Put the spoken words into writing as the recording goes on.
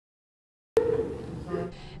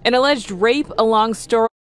An alleged rape along Storrow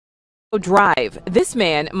Drive. This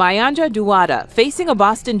man, Mayanja Duwada, facing a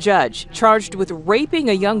Boston judge, charged with raping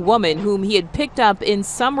a young woman whom he had picked up in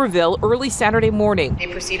Somerville early Saturday morning. They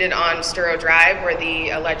proceeded on Storrow Drive, where the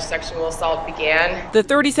alleged sexual assault began. The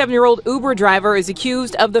 37-year-old Uber driver is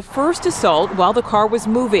accused of the first assault while the car was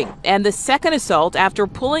moving, and the second assault after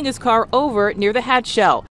pulling his car over near the hatch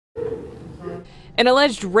shell. An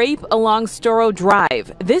alleged rape along Storrow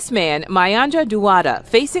Drive. This man, Mayanja Duwada,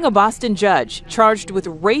 facing a Boston judge, charged with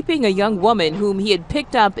raping a young woman whom he had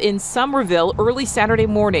picked up in Somerville early Saturday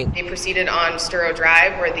morning. They proceeded on Storrow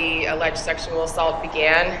Drive, where the alleged sexual assault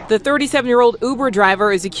began. The 37-year-old Uber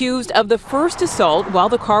driver is accused of the first assault while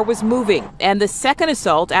the car was moving, and the second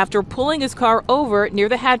assault after pulling his car over near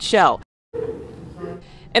the hatch shell.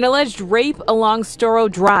 An alleged rape along Storrow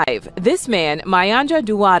Drive. This man, Mayanja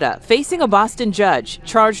Duwada, facing a Boston judge,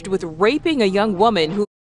 charged with raping a young woman who